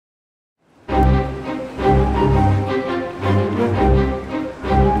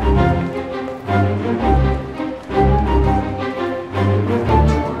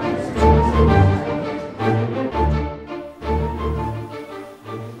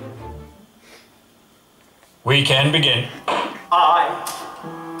We can begin. I,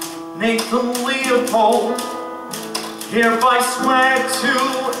 Nathan Leopold, hereby swear to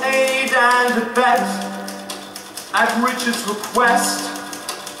aid and abet at Richard's request.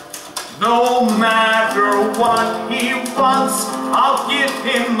 No matter what he wants, I'll give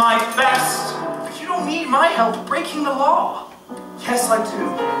him my best. But you don't need my help breaking the law. Yes, I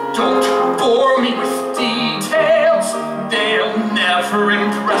do. Don't bore me with details. They'll never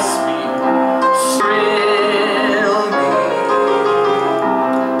impress me. Thrill me.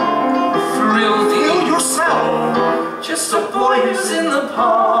 Thrill thee. Thrill yourself. Just a boy who's in the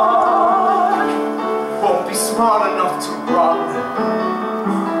park. Won't be smart enough to run.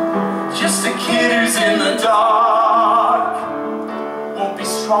 Just a kid who's in the dark. Won't be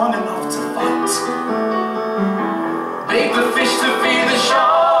strong enough to fight. Bake the fish to feed the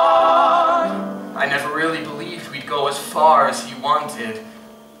shark. I never really believed we'd go as far as he wanted.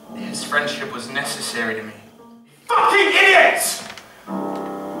 His friendship was necessary to me. Fucking idiots!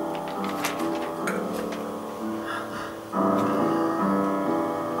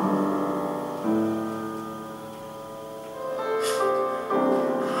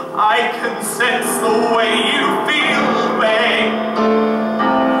 I can sense the way you feel, babe.